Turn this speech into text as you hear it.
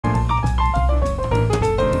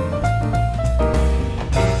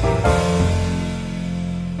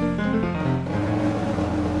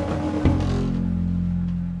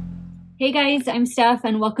Hey guys, I'm Steph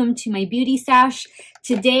and welcome to my beauty stash.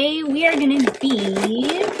 Today we are going to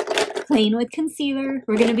be playing with concealer.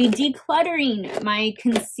 We're going to be decluttering my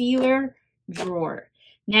concealer drawer.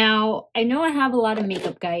 Now, I know I have a lot of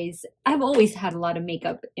makeup, guys. I've always had a lot of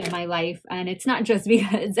makeup in my life, and it's not just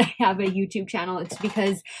because I have a YouTube channel. It's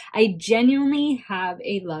because I genuinely have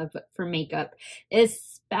a love for makeup,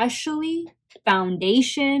 especially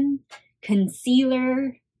foundation,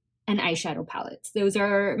 concealer, and eyeshadow palettes. Those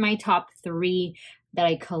are my top three that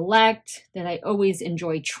I collect, that I always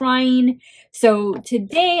enjoy trying. So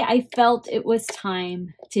today I felt it was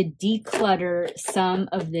time to declutter some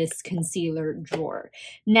of this concealer drawer.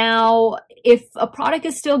 Now, if a product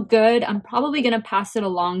is still good, I'm probably gonna pass it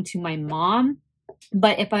along to my mom.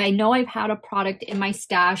 But if I know I've had a product in my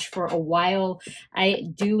stash for a while, I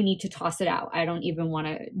do need to toss it out. I don't even want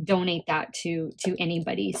to donate that to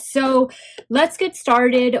anybody. So let's get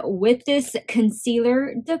started with this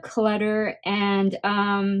concealer declutter.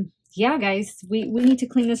 And yeah, guys, we need to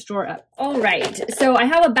clean this drawer up. All right, so I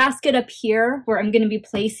have a basket up here where I'm going to be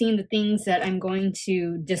placing the things that I'm going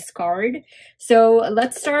to discard. So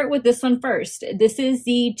let's start with this one first. This is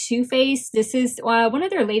the Too Faced. This is one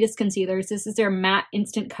of their latest concealers. This is their Matte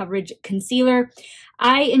Instant Coverage Concealer.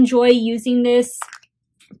 I enjoy using this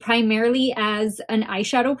primarily as an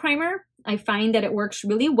eyeshadow primer. I find that it works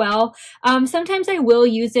really well. Sometimes I will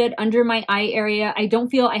use it under my eye area. I don't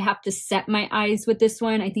feel I have to set my eyes with this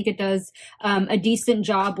one. I think it does a decent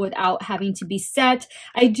job without having to be set.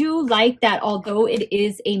 I do like that although it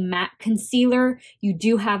is a matte concealer, you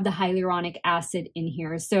do have the hyaluronic acid in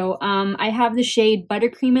here. So I have the shade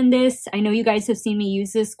Buttercream in this. I know you guys have seen me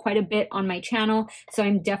use this quite a bit on my channel, so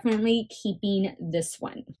I'm definitely keeping this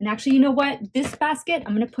one. And actually, you know what? This basket,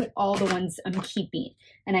 I'm going to put all the ones I'm keeping.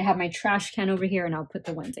 And I have my trash can over here, and I'll put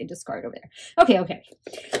the ones I discard over there. Okay.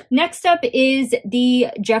 Next up is the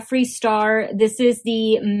Jeffree Star. This is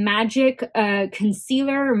the Magic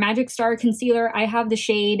Concealer, Magic Star Concealer. I have the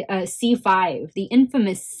shade C5, the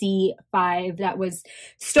infamous C5 that was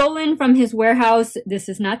stolen from his warehouse. This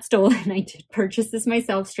is not stolen. I did purchase this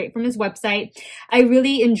myself straight from his website. I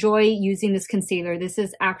really enjoy using this concealer. This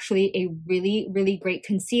is actually a really, really great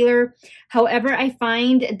concealer. However, I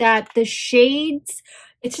find that the shades,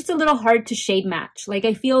 it's just a little hard to shade match. Like,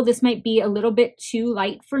 I feel this might be a little bit too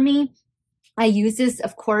light for me. I use this,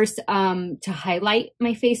 of course, to highlight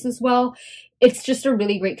my face as well. It's just a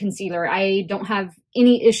really great concealer. I don't have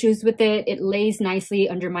any issues with it. It lays nicely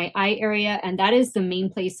under my eye area, and that is the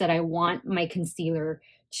main place that I want my concealer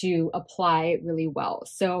to apply really well.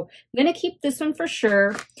 So I'm going to keep this one for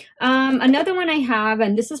sure. Another one I have,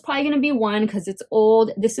 and this is probably going to be one because it's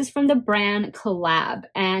old. This is from the brand Collab,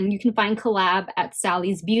 and you can find Collab at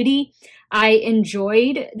Sally's Beauty. I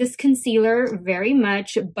enjoyed this concealer very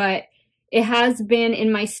much, but it has been in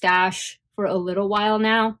my stash for a little while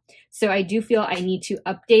now. So I do feel I need to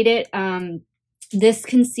update it. This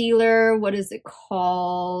concealer, what is it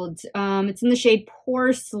called? It's in the shade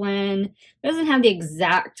Porcelain. It doesn't have the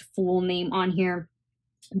exact full name on here,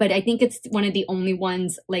 but I think it's one of the only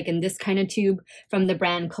ones like in this kind of tube from the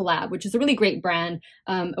brand Collab, which is a really great brand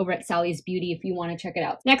over at Sally's Beauty if you want to check it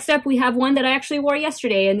out. Next up, we have one that I actually wore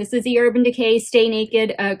yesterday, and this is the Urban Decay Stay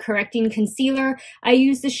Naked Correcting Concealer. I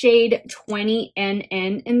use the shade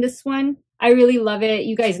 20NN in this one. I really love it.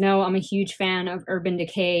 You guys know I'm a huge fan of Urban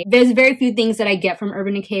Decay. There's very few things that I get from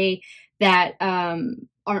Urban Decay that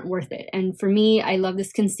aren't worth it. And for me, I love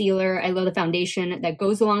this concealer. I love the foundation that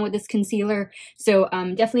goes along with this concealer. So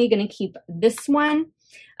I'm definitely going to keep this one.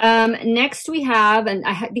 Next we have, and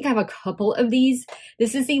I think I have a couple of these.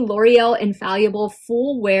 This is the L'Oreal Infallible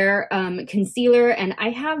Full Wear Concealer, and I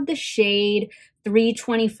have the shade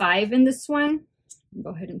 325 in this one.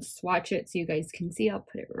 Go ahead and swatch it so you guys can see. I'll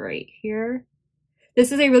put it right here.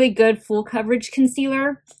 This is a really good full coverage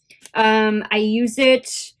concealer. I use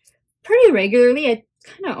it pretty regularly. It's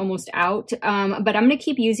kind of almost out, but I'm going to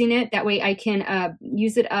keep using it. That way I can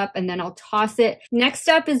use it up and then I'll toss it. Next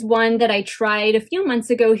up is one that I tried a few months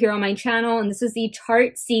ago here on my channel, and this is the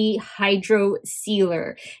Tarte C Hydro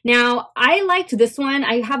Sealer. Now, I liked this one.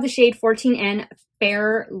 I have the shade 14N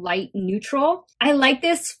Fair Light Neutral. I like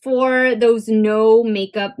this for those no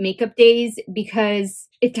makeup days because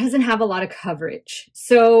it doesn't have a lot of coverage.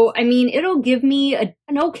 So, I mean, it'll give me an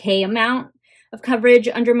okay amount of coverage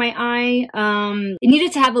under my eye. It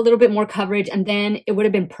needed to have a little bit more coverage, and then it would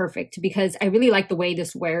have been perfect because I really like the way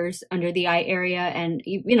this wears under the eye area and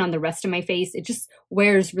even on the rest of my face. It just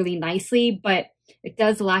wears really nicely, but it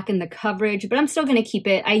does lack in the coverage, but I'm still going to keep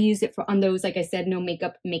it. I use it for on those, like I said, no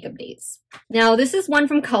makeup days. Now, this is one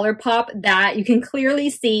from ColourPop that you can clearly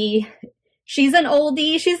see She's an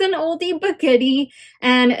oldie but goodie.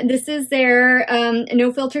 And this is their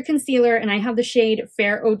no filter concealer, and I have the shade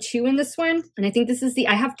Fair 02 in this one. And I think this is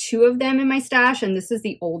I have two of them in my stash, and this is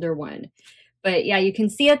the older one. But yeah, you can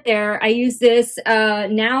see it there. I use this,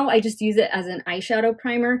 now I just use it as an eyeshadow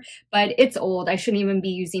primer, but it's old. I shouldn't even be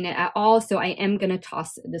using it at all, so I am gonna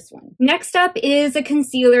toss this one. Next up is a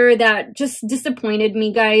concealer that just disappointed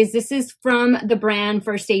me, guys. This is from the brand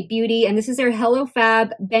First Aid Beauty, and this is their Hello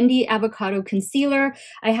Fab Bendy Avocado Concealer.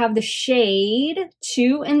 I have the shade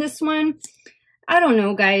 2 in this one. I don't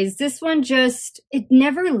know, guys. This one it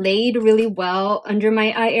never laid really well under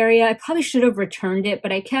my eye area. I probably should have returned it,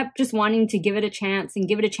 but I kept just wanting to give it a chance and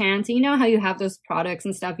give it a chance. And you know how you have those products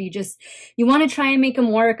and stuff. You want to try and make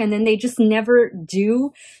them work, and then they just never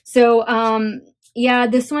do. So, yeah,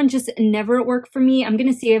 this one just never worked for me. I'm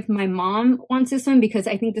going to see if my mom wants this one, because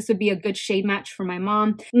I think this would be a good shade match for my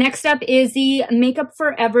mom. Next up is the Makeup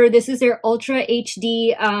Forever. This is their Ultra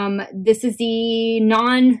HD. This is the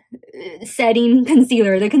non-setting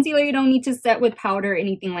concealer. The concealer you don't need to set with powder or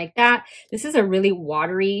anything like that. This is a really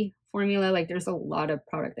watery formula. Like, there's a lot of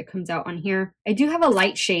product that comes out on here. I do have a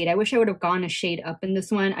light shade. I wish I would have gone a shade up in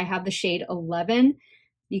this one. I have the shade 11.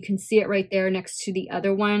 You can see it right there next to the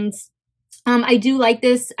other ones. I do like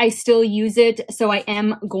this. I still use it, so I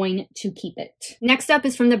am going to keep it. Next up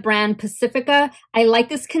is from the brand Pacifica. I like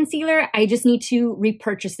this concealer. I just need to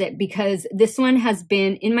repurchase it because this one has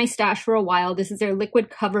been in my stash for a while. This is their Liquid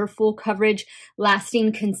Cover Full Coverage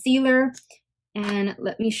Lasting Concealer. And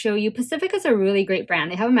let me show you. Pacifica is a really great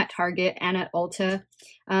brand. They have them at Target and at Ulta.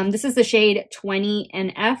 This is the shade 20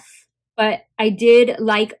 NF, but I did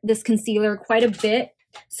like this concealer quite a bit,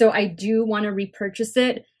 so I do want to repurchase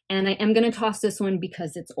it. And I am going to toss this one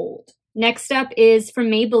because it's old. Next up is from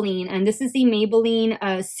Maybelline. And this is the Maybelline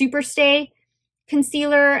Superstay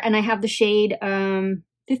Concealer. And I have the shade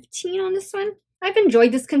 15 on this one. I've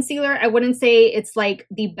enjoyed this concealer. I wouldn't say it's like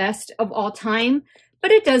the best of all time,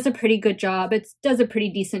 but it does a pretty good job. It does a pretty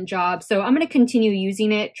decent job. So I'm going to continue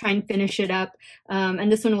using it, try and finish it up.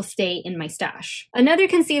 And this one will stay in my stash. Another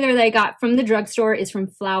concealer that I got from the drugstore is from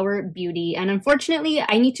Flower Beauty. And unfortunately,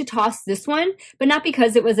 I need to toss this one, but not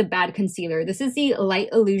because it was a bad concealer. This is the Light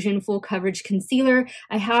Illusion Full Coverage Concealer.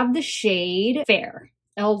 I have the shade Fair,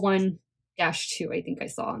 L1-2, I think I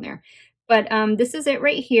saw on there. But this is it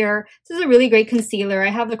right here. This is a really great concealer. I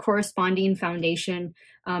have the corresponding foundation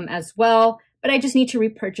as well. But I just need to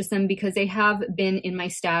repurchase them because they have been in my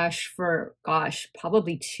stash for, gosh,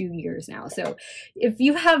 probably 2 years now. So if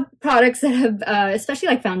you have products that have, especially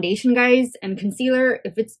like foundation, guys, and concealer,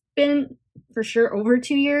 if it's been for sure over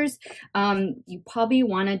 2 years, you probably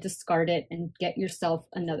want to discard it and get yourself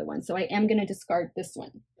another one. So I am going to discard this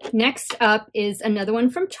one. Next up is another one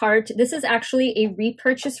from Tarte. This is actually a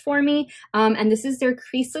repurchase for me, and this is their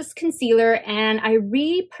Creaseless Concealer, and I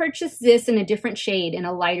repurchased this in a different shade, in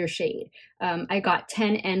a lighter shade. I got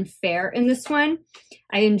 10N Fair in this one.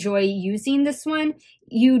 I enjoy using this one.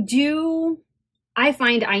 I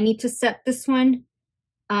find I need to set this one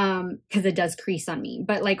because it does crease on me,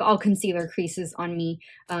 but like all concealer creases on me,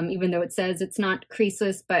 even though it says it's not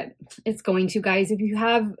creaseless, but it's going to, guys. If you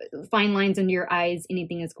have fine lines under your eyes,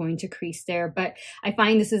 anything is going to crease there. But I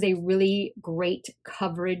find this is a really great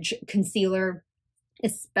coverage concealer,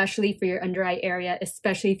 especially for your under eye area,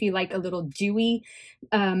 especially if you like a little dewy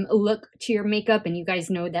look to your makeup, and you guys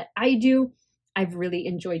know that I do. I've really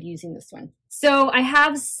enjoyed using this one. So I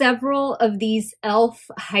have several of these e.l.f.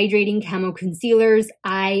 Hydrating Camo Concealers.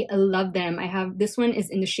 I love them. This one is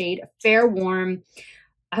in the shade Fair Warm.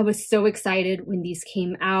 I was so excited when these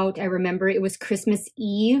came out. I remember it was Christmas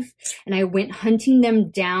Eve and I went hunting them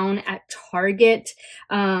down at Target,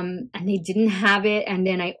 and they didn't have it. And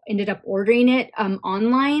then I ended up ordering it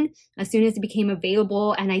online as soon as it became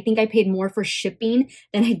available. And I think I paid more for shipping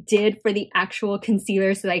than I did for the actual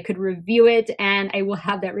concealer so that I could review it. And I will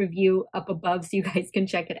have that review up above so you guys can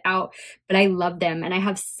check it out. But I love them. And I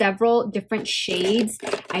have several different shades.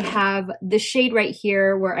 I have this shade right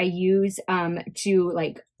here where I use to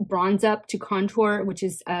like bronze up to contour, which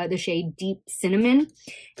is the shade Deep Cinnamon.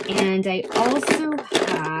 And I also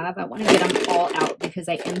have, I want to get them all out because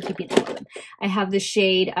I am keeping all of them. I have the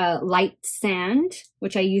shade Light Sand,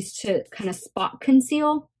 which I use to kind of spot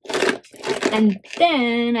conceal. And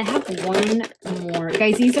then I have one more.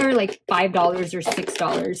 Guys, these are like $5 or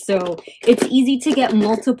 $6. So it's easy to get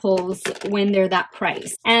multiples when they're that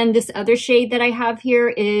price. And this other shade that I have here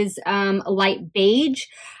is Light Beige.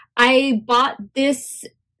 I bought this.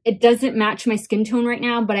 It doesn't match my skin tone right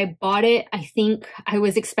now, but I bought it. I think I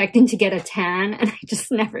was expecting to get a tan and I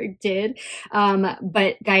just never did.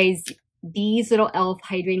 But guys, these little e.l.f.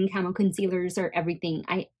 Hydrating Camo Concealers are everything.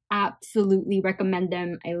 I absolutely recommend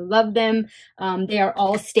them. I love them. They are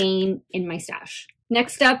all staying in my stash.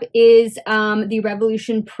 Next up is the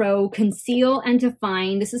Revolution Pro Conceal and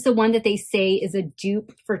Define. This is the one that they say is a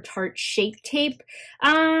dupe for Tarte Shape Tape.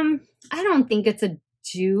 I don't think it's a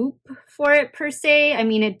dupe for it per se. I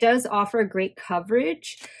mean, it does offer great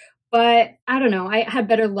coverage, but I don't know. I had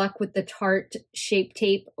better luck with the Tarte Shape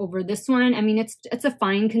Tape over this one. I mean, it's a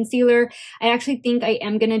fine concealer. I actually think I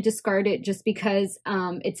am going to discard it just because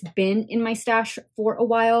it's been in my stash for a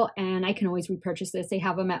while and I can always repurchase this. They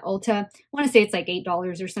have them at Ulta. I want to say it's like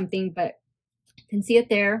 $8 or something, but you can see it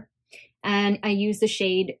there. And I use the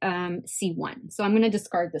shade C1. So I'm going to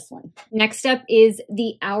discard this one. Next up is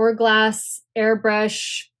the Hourglass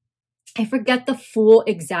Airbrush. I forget the full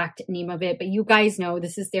exact name of it, but you guys know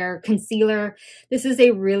this is their concealer. This is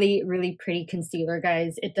a really, really pretty concealer,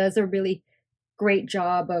 guys. It does a really great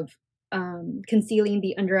job of concealing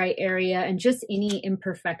the under eye area and just any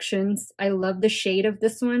imperfections. I love the shade of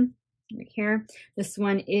this one right here. This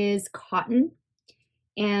one is Cotton,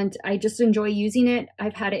 and I just enjoy using it.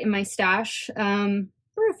 I've had it in my stash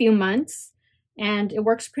for a few months. And it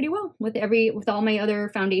works pretty well with all my other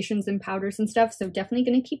foundations and powders and stuff. So definitely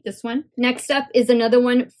going to keep this one. Next up is another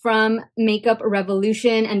one from Makeup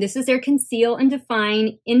Revolution. And this is their Conceal and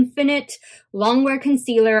Define Infinite Longwear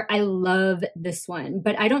Concealer. I love this one,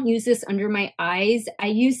 but I don't use this under my eyes. I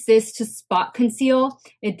use this to spot conceal.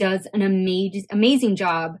 It does an amazing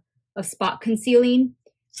job of spot concealing.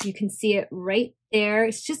 You can see it right there.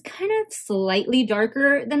 It's just kind of slightly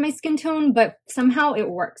darker than my skin tone, but somehow it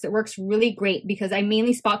works. It works really great because I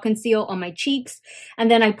mainly spot conceal on my cheeks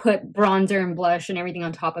and then I put bronzer and blush and everything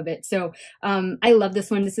on top of it. So I love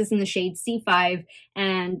this one. This is in the shade C5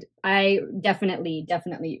 and I definitely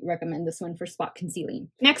recommend this one for spot concealing.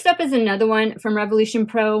 Next up is another one from Revolution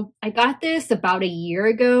Pro. I got this about a year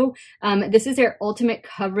ago. This is their Ultimate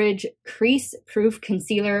Coverage Crease Proof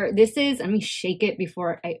Concealer. This is, let me shake it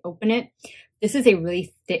before I open it. This is a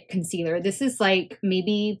really thick concealer. This is like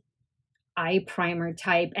maybe eye primer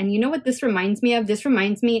type. And you know what this reminds me of? This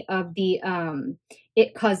reminds me of the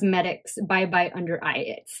It Cosmetics Bye Bye Under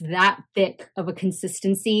Eye. It's that thick of a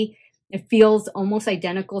consistency. It feels almost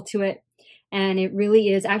identical to it. And it really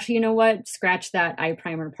is. Actually, you know what? Scratch that eye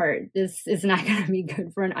primer part. This is not going to be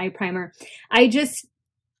good for an eye primer.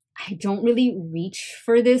 I don't really reach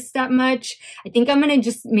for this that much. I think I'm going to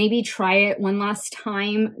just maybe try it one last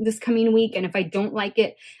time this coming week. And if I don't like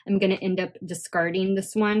it, I'm going to end up discarding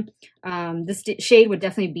this one. This shade would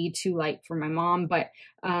definitely be too light for my mom, but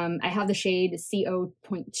I have the shade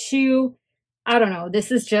CO.2. I don't know.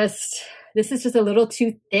 This is just a little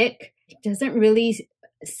too thick. It doesn't really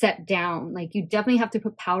set down. Like you definitely have to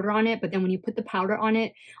put powder on it. But then when you put the powder on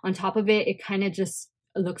it, on top of it, it kind of just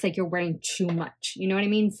looks like you're wearing too much. You know what I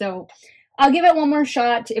mean? So I'll give it one more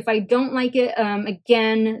shot. If I don't like it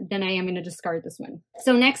again, then I am going to discard this one.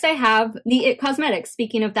 So next I have the It Cosmetics.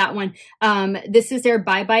 Speaking of that one, this is their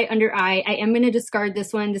Bye Bye Under Eye. I am going to discard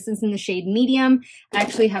this one. This is in the shade Medium. I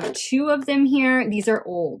actually have two of them here. These are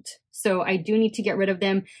old, so I do need to get rid of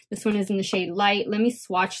them. This one is in the shade Light. Let me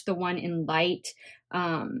swatch the one in Light.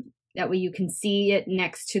 That way you can see it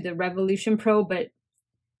next to the Revolution Pro, but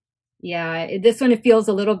yeah, this one, it feels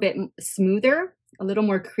a little bit smoother, a little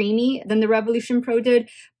more creamy than the Revolution Pro did,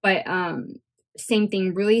 but same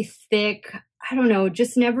thing, really thick. I don't know,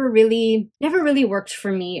 just never really worked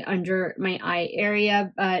for me under my eye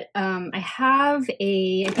area. But I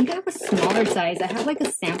think I have a smaller size. I have like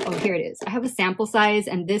a sample. Oh, here it is. I have a sample size,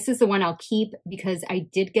 and this is the one I'll keep because I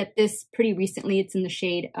did get this pretty recently. It's in the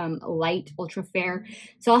shade Light Ultra Fair.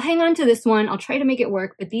 So I'll hang on to this one. I'll try to make it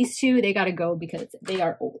work, but these two, they gotta go because they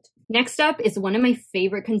are old. Next up is one of my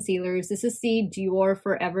favorite concealers. This is the Dior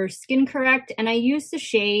Forever Skin Correct, and I use the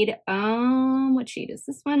shade, what shade is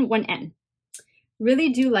this one? 1N. Really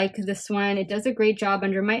do like this one. It does a great job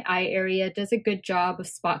under my eye area. It does a good job of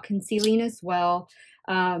spot concealing as well.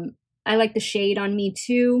 I like the shade on me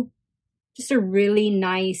too. Just a really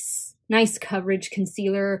nice coverage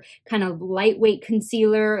concealer, kind of lightweight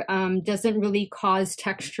concealer. Doesn't really cause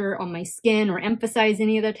texture on my skin or emphasize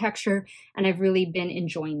any of the texture. And I've really been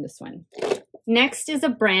enjoying this one. Next is a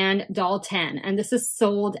brand, Doll 10, and this is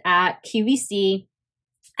sold at QVC.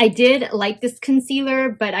 I did like this concealer,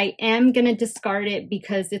 but I am going to discard it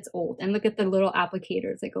because it's old. And look at the little applicator.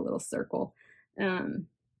 It's like a little circle.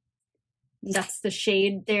 That's the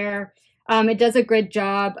shade there. It does a good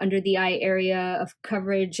job under the eye area of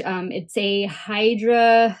coverage. It's a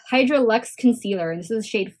Hydra Luxe Concealer, and this is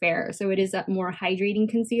shade Fair, so it is a more hydrating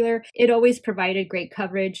concealer. It always provided great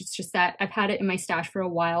coverage. It's just that I've had it in my stash for a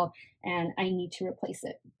while, and I need to replace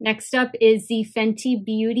it. Next up is the Fenty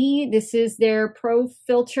Beauty. This is their Pro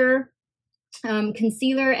Filter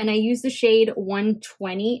concealer, and I use the shade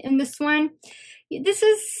 120 in this one.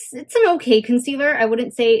 It's an okay concealer. I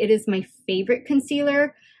wouldn't say it is my favorite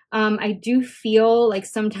concealer. I do feel like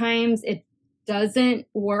sometimes it doesn't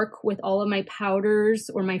work with all of my powders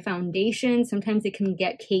or my foundation. Sometimes it can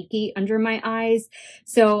get cakey under my eyes.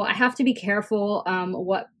 So I have to be careful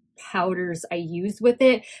what powders I use with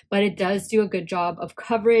it, but it does do a good job of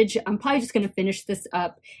coverage. I'm probably just going to finish this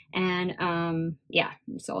up, and yeah,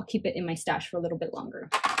 so I'll keep it in my stash for a little bit longer.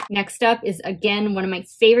 Next up is, again, one of my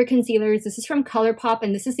favorite concealers. This is from ColourPop,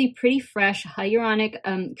 and this is the Pretty Fresh Hyaluronic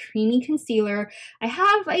Creamy Concealer. I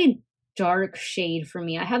have a dark shade for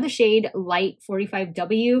me. I have the shade Light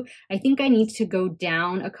 45W. I think I need to go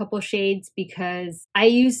down a couple shades because I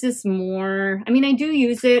use this more. I mean, I do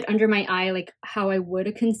use it under my eye like how I would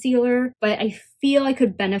a concealer, but I feel I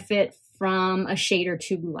could benefit from a shade or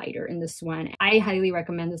two lighter in this one. I highly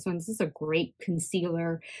recommend this one. This is a great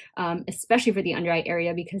concealer, especially for the under eye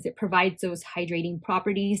area, because it provides those hydrating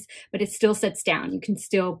properties, but it still sets down. You can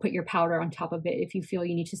still put your powder on top of it if you feel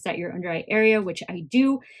you need to set your under eye area, which I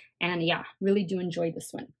do. And yeah, really do enjoy this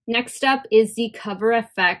one. Next up is the Cover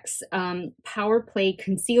FX Power Play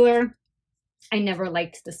Concealer. I never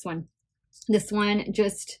liked this one. This one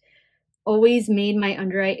just always made my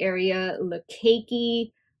under eye area look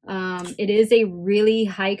cakey. It is a really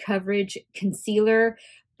high coverage concealer,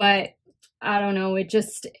 but I don't know, it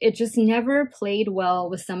just never played well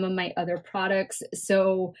with some of my other products.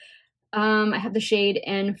 So I have the shade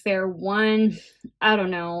N Fair 1. I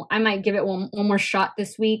don't know, I might give it one more shot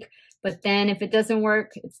this week, but then if it doesn't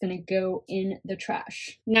work, it's gonna go in the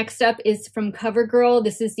trash. Next up is from CoverGirl.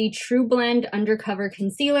 This is the True Blend Undercover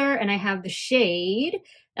Concealer, and I have the shade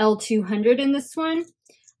L200 in this one.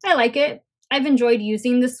 I like it. I've enjoyed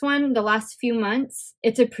using this one the last few months.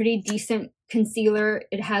 It's a pretty decent concealer.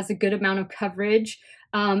 It has a good amount of coverage.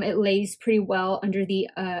 It lays pretty well under the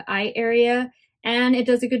eye area, and it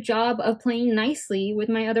does a good job of playing nicely with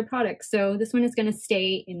my other products. So this one is gonna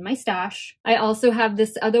stay in my stash. I also have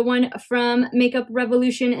this other one from Makeup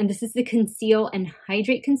Revolution, and this is the Conceal and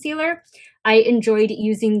Hydrate Concealer. I enjoyed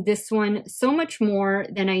using this one so much more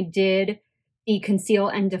than I did the Conceal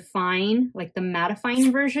and Define, like the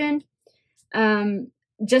mattifying version.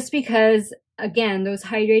 Just because, again, those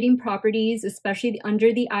hydrating properties, especially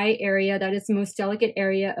under the eye area, that is the most delicate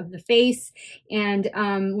area of the face. And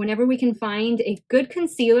whenever we can find a good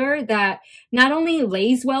concealer that not only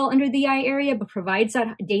lays well under the eye area, but provides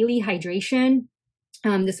that daily hydration,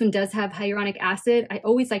 this one does have hyaluronic acid. I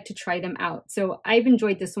always like to try them out. So I've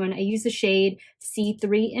enjoyed this one. I use the shade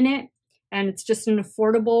C3 in it, and it's just an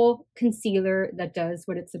affordable concealer that does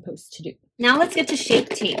what it's supposed to do. Now let's get to Shape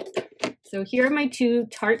Tape. So here are my two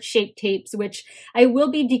Tarte Shape Tapes, which I will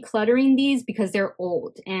be decluttering these because they're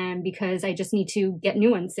old and because I just need to get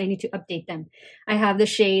new ones. I need to update them. I have the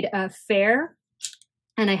shade Fair,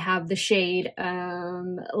 and I have the shade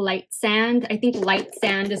Light Sand. I think Light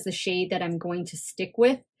Sand is the shade that I'm going to stick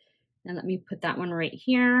with. And let me put that one right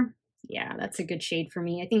here. Yeah, that's a good shade for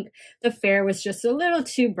me. I think the Fair was just a little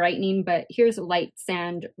too brightening, but here's Light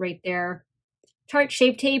Sand right there. Tarte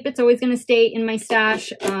Shape Tape, it's always going to stay in my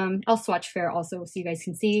stash. I'll swatch Fair also so you guys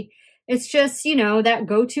can see. It's just, you know, that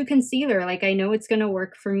go-to concealer. Like, I know it's going to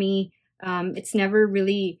work for me. It's never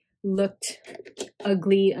really looked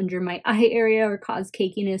ugly under my eye area or caused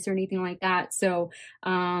cakiness or anything like that. So,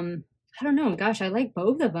 I don't know. Gosh, I like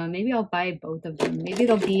both of them. Maybe I'll buy both of them. Maybe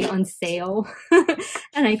they'll be on sale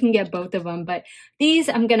and I can get both of them. But these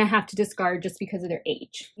I'm going to have to discard just because of their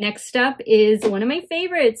age. Next up is one of my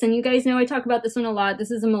favorites. And you guys know I talk about this one a lot.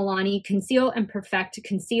 This is a Milani Conceal and Perfect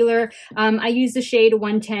Concealer. I use the shade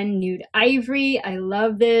 110 Nude Ivory. I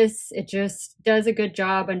love this. It just does a good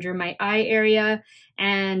job under my eye area.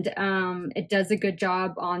 And it does a good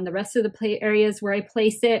job on the rest of the areas where I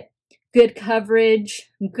place it. Good coverage,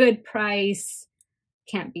 good price.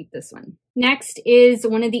 Can't beat this one. Next is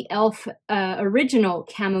one of the e.l.f. Original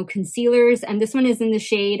Camo Concealers, and this one is in the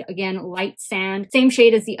shade, again, Light Sand. Same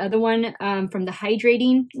shade as the other one from the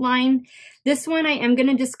Hydrating line. This one I am going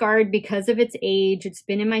to discard because of its age. It's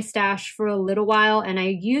been in my stash for a little while, and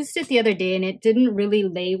I used it the other day, and it didn't really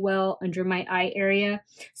lay well under my eye area.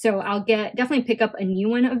 So I'll definitely pick up a new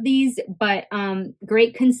one of these, but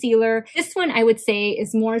great concealer. This one I would say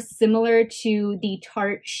is more similar to the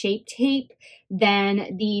Tarte Shape Tape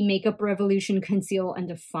than the Makeup Revolution Revolution Conceal and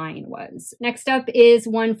Define was. Next up is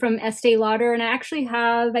one from Estee Lauder, and I actually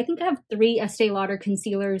have, I think I have 3 Estee Lauder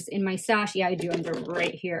concealers in my stash. Yeah, I do, and they're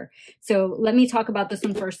right here. So let me talk about this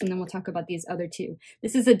one first, and then we'll talk about these other 2.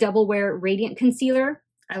 This is a Double Wear Radiant Concealer.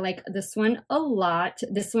 I like this one a lot.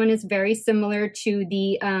 This one is very similar to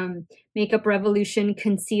the Makeup Revolution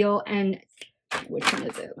Conceal, and which one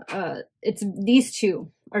is it? It's these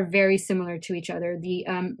 2 are very similar to each other. The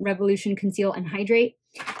Revolution Conceal and Hydrate,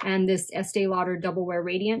 and this Estee Lauder Double Wear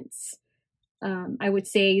Radiance. I would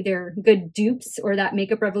say they're good dupes, or that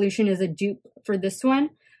Makeup Revolution is a dupe for this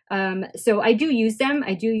one. So I do use them.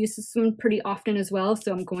 I do use this one pretty often as well,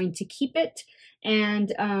 so I'm going to keep it.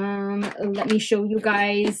 And let me show you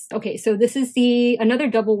guys. Okay, so this is another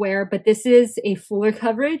double wear, but this is a fuller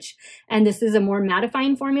coverage, and this is a more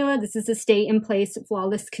mattifying formula. This is a Stay in Place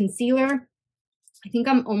Flawless Concealer. I think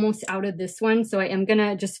I'm almost out of this one, so I am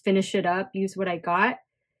gonna just finish it up, use what I got.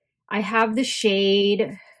 I have the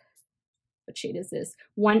shade, what shade is this?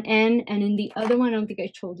 1N, and in the other one, I don't think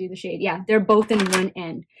I told you the shade. Yeah, they're both in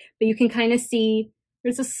 1N, but you can kind of see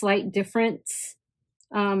there's a slight difference.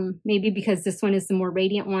 Maybe because this one is the more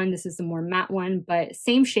radiant one, this is the more matte one, but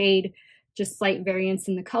same shade, just slight variance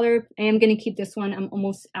in the color. I am going to keep this one. I'm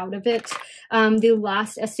almost out of it. The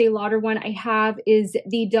last Estee Lauder one I have is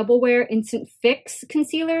the Double Wear Instant Fix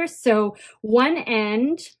Concealer. So one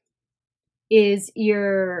end is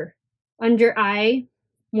your under eye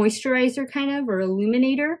moisturizer kind of, or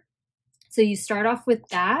illuminator. So you start off with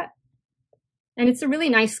that. And it's a really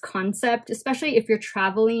nice concept, especially if you're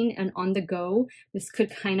traveling and on the go. This could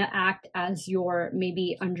kind of act as your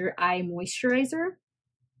maybe under eye moisturizer.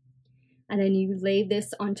 And then you lay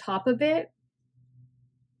this on top of it.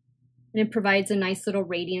 And it provides a nice little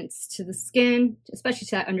radiance to the skin, especially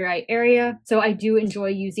to that under eye area. So I do enjoy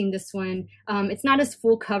using this one. It's not as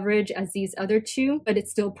full coverage as these other 2, but it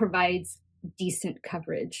still provides decent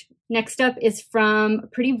coverage. Next up is from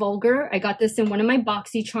Pretty Vulgar. I got this in one of my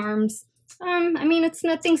Boxy Charms. I mean, it's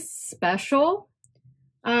nothing special.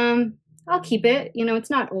 I'll keep it. You know, it's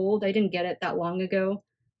not old. I didn't get it that long ago.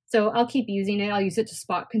 So I'll keep using it. I'll use it to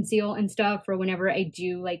spot conceal and stuff, or whenever I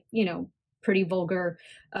do, like, you know, Pretty Vulgar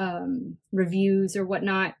reviews or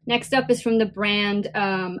whatnot. Next up is from the brand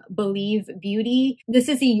Believe Beauty. This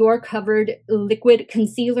is a Your Covered Liquid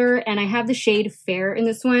Concealer, and I have the shade Fair in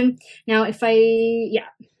this one. Now,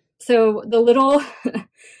 so the little...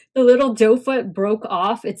 the little doe foot broke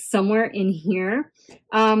off. It's somewhere in here.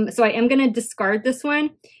 So I am going to discard this one.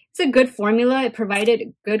 It's a good formula. It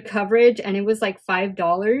provided good coverage, and it was like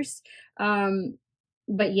 $5.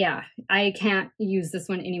 But yeah, I can't use this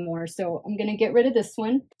one anymore, so I'm gonna get rid of this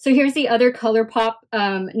one. So here's the other ColourPop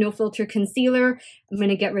No Filter Concealer. I'm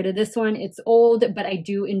gonna get rid of this one. It's old, but I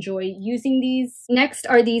do enjoy using these. Next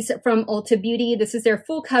are these from Ulta Beauty. This is their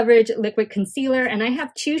full coverage liquid concealer, and I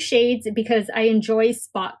have 2 shades because I enjoy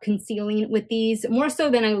spot concealing with these more so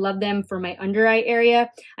than I love them for my under eye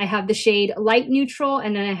area. I have the shade Light Neutral,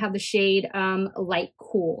 and then I have the shade Light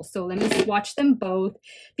Cool. So let me swatch them both.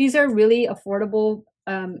 These are really affordable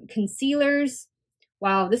concealers.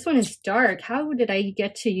 Wow, this one is dark. How did I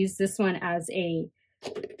get to use this one as a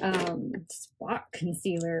spot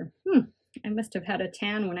concealer? I must have had a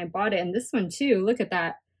tan when I bought it, and this one too. Look at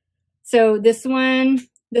that. So this one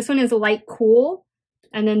is Light Cool,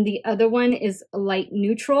 and then the other one is Light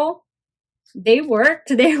Neutral. They worked.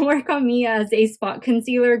 They work on me as a spot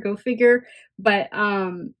concealer, go figure. But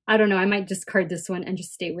I don't know, I might discard this one and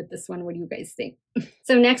just stay with this one. What do you guys think?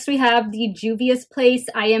 So next we have the Juvia's Place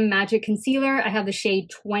I Am Magic Concealer. I have the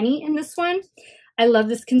shade 20 in this one. I love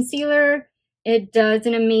this concealer. It does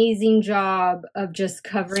an amazing job of just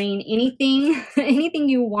covering anything, anything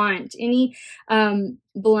you want, any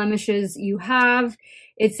blemishes you have.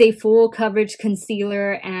 It's a full coverage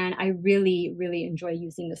concealer, and I really, really enjoy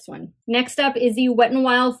using this one. Next up is the Wet n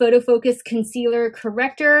Wild Photo Focus Concealer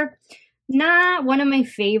Corrector. Not one of my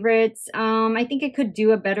favorites. I think it could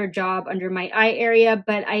do a better job under my eye area,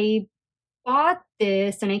 but I bought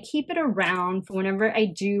this and I keep it around for whenever I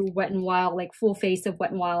do Wet n Wild, like full face of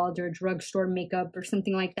Wet n Wild or drugstore makeup or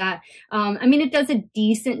something like that. I mean, it does a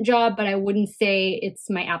decent job, but I wouldn't say it's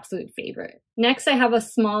my absolute favorite. Next, I have a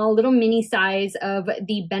small little mini size of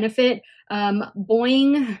the Benefit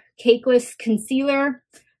Boing Cakeless Concealer.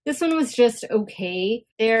 This one was just okay.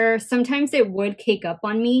 Sometimes it would cake up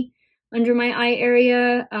on me under my eye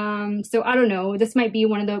area. So I don't know. This might be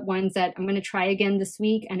one of the ones that I'm going to try again this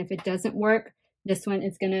week. And if it doesn't work, this one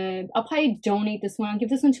is I'll probably donate this one. I'll give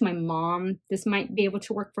this one to my mom. This might be able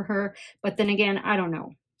to work for her. But then again, I don't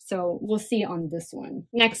know. So we'll see on this one.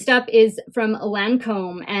 Next up is from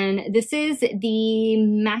Lancome, and this is the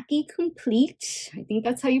Mackie Complete. I think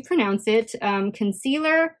that's how you pronounce it.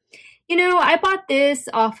 Concealer. You know, I bought this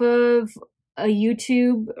off of a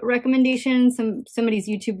YouTube recommendation, somebody's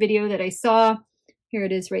YouTube video that I saw. Here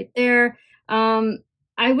it is right there.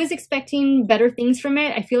 I was expecting better things from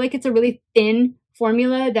it. I feel like it's a really thin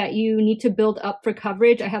formula that you need to build up for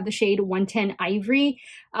coverage. I have the shade 110 Ivory.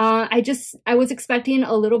 I was expecting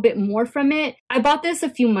a little bit more from it. I bought this a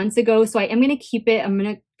few months ago, so I am going to keep it. I'm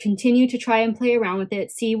going to continue to try and play around with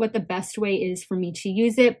it, see what the best way is for me to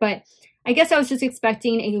use it. But I guess I was just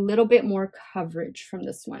expecting a little bit more coverage from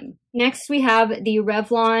this one. Next, we have the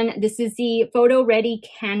Revlon. This is the Photo Ready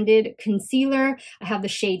Candid Concealer. I have the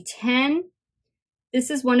shade 10.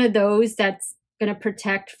 This is one of those that's going to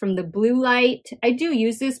protect from the blue light. I do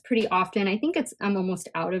use this pretty often. I think I'm almost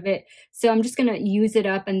out of it. So I'm just going to use it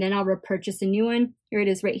up and then I'll repurchase a new one. Here it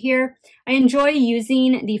is right here. I enjoy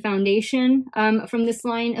using the foundation from this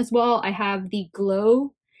line as well. I have the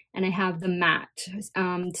Glow and I have the Matte.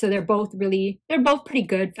 So they're both pretty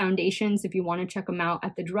good foundations if you want to check them out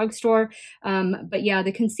at the drugstore. But yeah,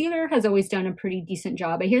 the concealer has always done a pretty decent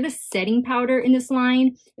job. I hear the setting powder in this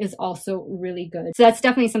line is also really good. So that's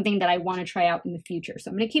definitely something that I want to try out in the future.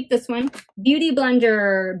 So I'm going to keep this one.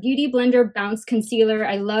 Beautyblender Bounce Concealer.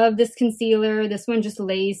 I love this concealer. This one just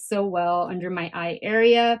lays so well under my eye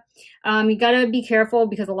area. You gotta be careful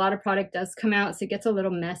because a lot of product does come out, so it gets a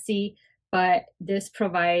little messy. But this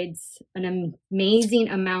provides an amazing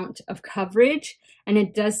amount of coverage, and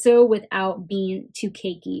it does so without being too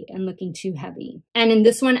cakey and looking too heavy. And in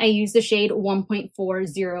this one, I use the shade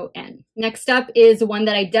 1.40N. Next up is one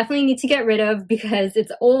that I definitely need to get rid of because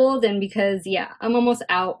it's old and because, yeah, I'm almost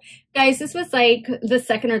out. Guys, this was like the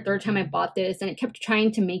second or third time I bought this, and it kept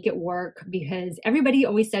trying to make it work because everybody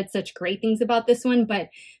always said such great things about this one, but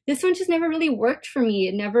this one just never really worked for me.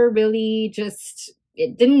 It never really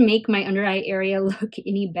it didn't make my under eye area look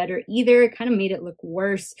any better either. It kind of made it look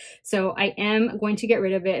worse. So I am going to get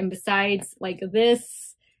rid of it. And besides like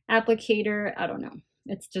this applicator, I don't know.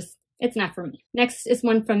 It's not for me. Next is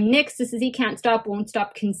one from NYX. This is the Can't Stop, Won't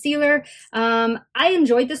Stop Concealer. I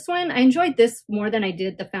enjoyed this one. I enjoyed this more than I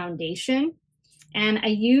did the foundation. And I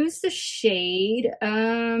use the shade,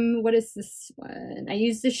 what is this one? I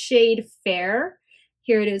use the shade Fair.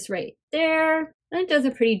 Here it is right there. And it does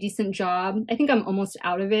a pretty decent job. I think I'm almost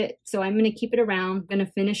out of it, so I'm going to keep it around. I'm going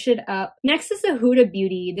to finish it up. Next is the Huda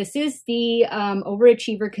Beauty. This is the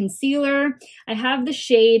Overachiever Concealer. I have the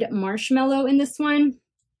shade Marshmallow in this one.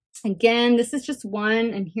 Again, this is just one,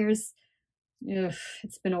 and here's,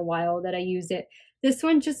 it's been a while that I use it. This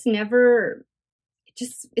one just never,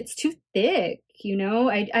 it's too thick, you know?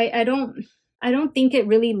 I don't think it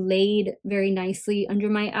really laid very nicely under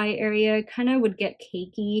my eye area. It kind of would get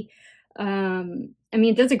cakey. I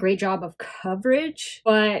mean, it does a great job of coverage,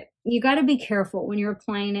 but you got to be careful when you're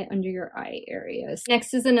applying it under your eye areas.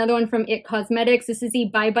 Next is another one from IT Cosmetics. This is the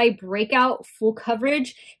Bye Bye Breakout Full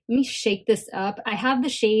Coverage. Let me shake this up. I have the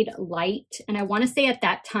shade Light, and I want to say at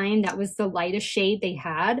that time that was the lightest shade they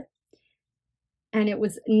had. And it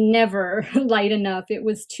was never light enough. It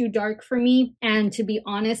was too dark for me. And to be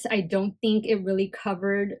honest, I don't think it really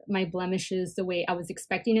covered my blemishes the way I was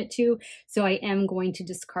expecting it to. So I am going to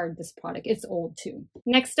discard this product. It's old too.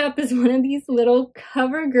 Next up is one of these little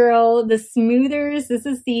CoverGirl, the Smoothers. This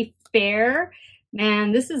is the Fair.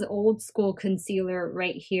 Man, this is old school concealer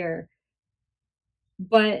right here.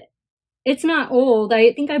 But it's not old.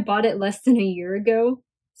 I think I bought it less than a year ago.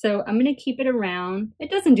 So I'm going to keep it around. It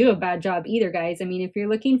doesn't do a bad job either, guys. I mean, if you're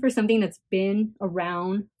looking for something that's been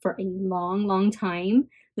around for a long, long time,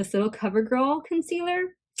 this little CoverGirl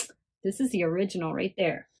concealer, this is the original right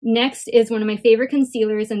there. Next is one of my favorite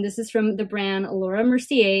concealers, and this is from the brand Laura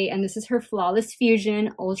Mercier, and this is her Flawless Fusion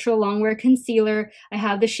Ultra Longwear Concealer. I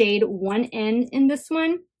have the shade 1N in this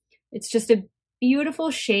one. It's just a beautiful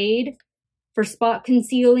shade for spot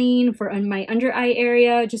concealing, for my under eye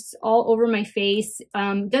area, just all over my face.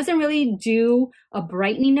 Doesn't really do a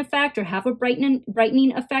brightening effect or have a brightening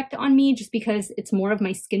effect on me just because it's more of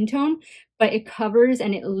my skin tone, but it covers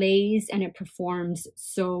and it lays and it performs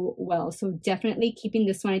so well. So definitely keeping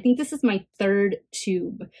this one. I think this is my third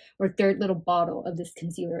tube or third little bottle of this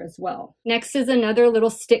concealer as well. Next is another little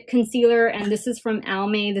stick concealer, and this is from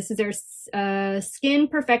Almay. This is their Skin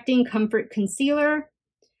Perfecting Comfort Concealer.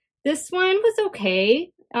 This one was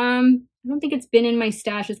okay. I don't think it's been in my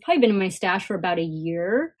stash. It's probably been in my stash for about a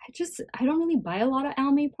year. I don't really buy a lot of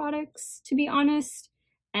Almay products, to be honest.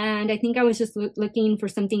 And I think I was just looking for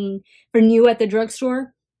something for new at the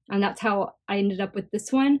drugstore. And that's how I ended up with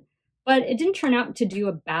this one. but it didn't turn out to do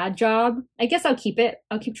a bad job. I guess I'll keep it.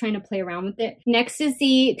 I'll keep trying to play around with it. Next is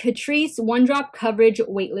the Catrice One Drop Coverage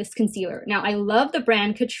Weightless Concealer. Now, I love the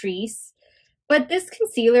brand Catrice, but this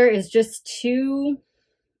concealer is just too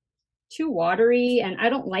watery, and I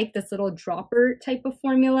don't like this little dropper type of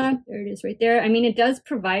formula. There it is right there. I mean, it does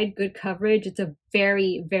provide good coverage. It's a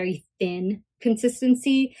very, very thin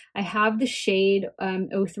consistency. I have the shade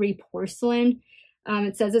 03 Porcelain.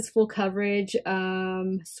 It says it's full coverage,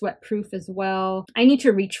 sweat proof as well. I need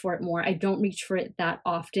to reach for it more. I don't reach for it that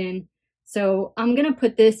often. So I'm gonna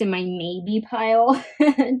put this in my maybe pile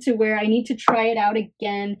to where I need to try it out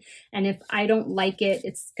again. And if I don't like it,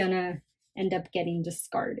 it's gonna end up getting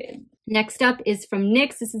discarded. Next up is from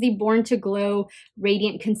NYX. This is the Born to Glow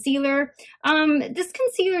Radiant Concealer. This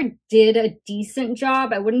concealer did a decent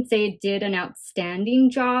job. I wouldn't say it did an outstanding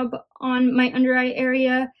job on my under eye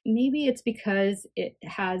area. Maybe it's because it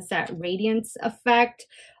has that radiance effect,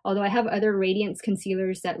 although I have other radiance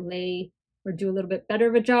concealers that lay or do a little bit better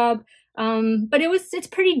of a job. But it's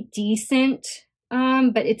pretty decent,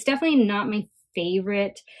 but it's definitely not my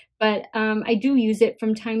favorite. But I do use it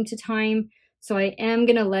from time to time, so I am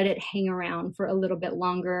gonna let it hang around for a little bit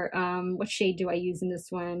longer. What shade do I use in this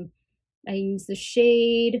one? I use the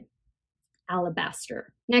shade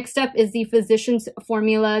Alabaster. Next up is the Physicians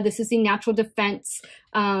Formula. This is the Natural Defense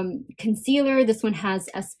Concealer. This one has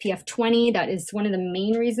SPF 20. That is one of the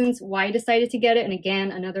main reasons why I decided to get it. And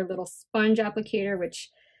again, another little sponge applicator,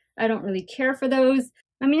 which I don't really care for those.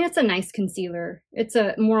 I mean, it's a nice concealer. It's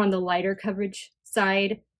more on the lighter coverage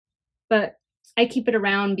side, but I keep it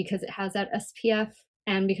around because it has that SPF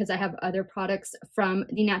and because I have other products from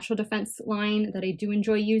the Natural Defense line that I do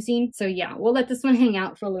enjoy using. So yeah, we'll let this one hang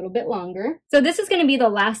out for a little bit longer. So this is going to be the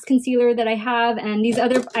last concealer that I have, and these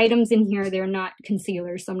other items in here, they're not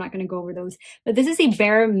concealers, so I'm not going to go over those. But this is a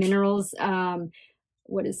Bare Minerals,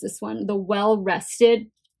 what is this one? The Well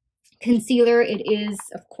Rested concealer. It is,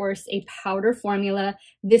 of course, a powder formula.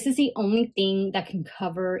 This is the only thing that can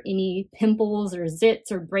cover any pimples or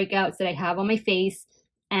zits or breakouts that I have on my face,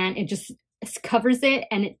 and it just covers it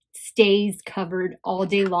and it stays covered all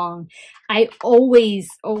day long. I always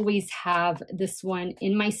have this one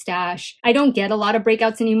in my stash. I don't get a lot of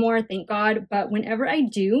breakouts anymore, thank God, but whenever I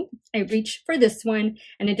do, I reach for this one,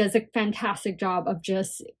 and it does a fantastic job of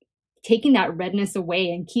just taking that redness away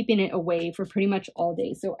and keeping it away for pretty much all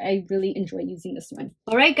day. So I really enjoy using this one.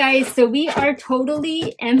 All right, guys, so we are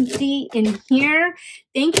totally empty in here.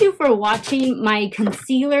 Thank you for watching my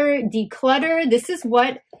concealer declutter. This is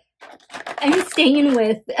what I'm staying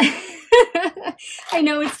with. I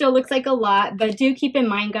know it still looks like a lot, but do keep in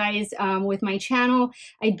mind, guys, with my channel,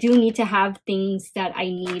 I do need to have things that I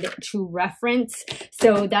need to reference.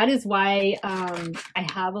 So that is why I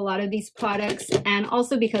have a lot of these products. And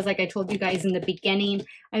also because, like I told you guys in the beginning,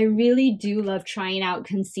 I really do love trying out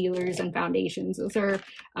concealers and foundations. Those are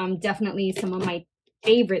definitely some of my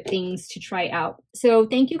favorite things to try out. So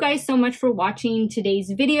thank you guys so much for watching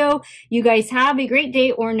today's video. You guys have a great day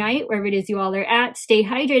or night, wherever it is you all are at. Stay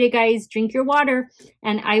hydrated, guys. Drink your water,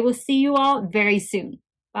 and I will see you all very soon.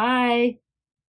 Bye.